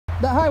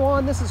Hi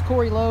Juan, this is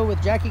Cory Lowe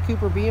with Jackie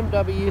Cooper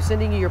BMW,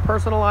 sending you your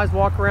personalized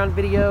walk-around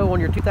video on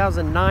your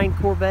 2009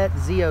 Corvette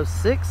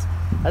Z06.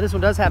 This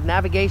one does have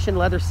navigation,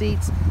 leather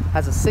seats,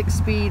 has a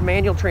 6-speed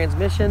manual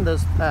transmission.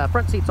 Those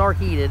front seats are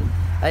heated.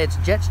 It's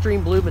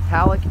Jetstream blue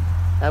metallic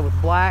with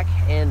black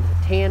and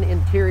tan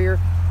interior.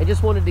 I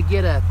just wanted to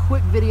get a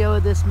quick video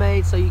of this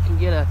made so you can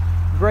get a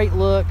great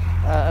look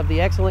of the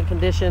excellent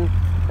condition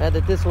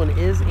that this one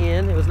is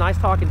in. It was nice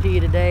talking to you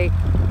today.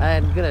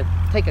 I'm gonna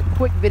take a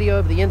quick video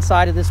of the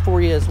inside of this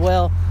for you as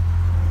well.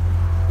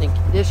 The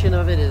condition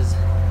of it is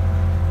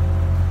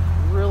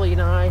really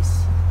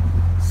nice.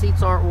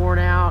 Seats aren't worn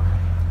out.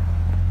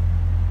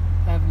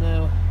 Have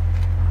no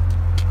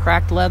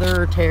cracked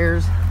leather or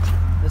tears.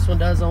 This one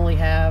does only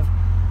have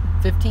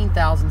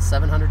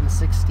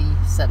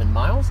 15,767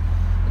 miles.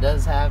 It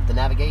does have the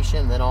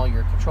navigation, then all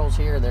your controls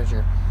here, and there's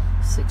your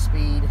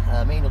 6-speed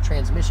manual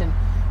transmission.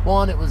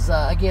 Juan, it was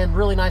again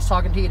really nice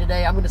talking to you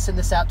today. I'm going to send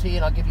this out to you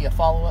and I'll give you a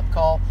follow-up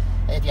call.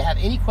 If you have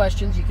any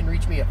questions, you can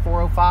reach me at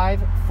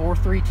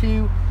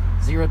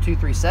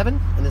 405-432-0237.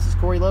 And this is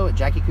Cory Lowe at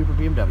Jackie Cooper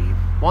BMW.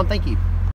 Juan, thank you.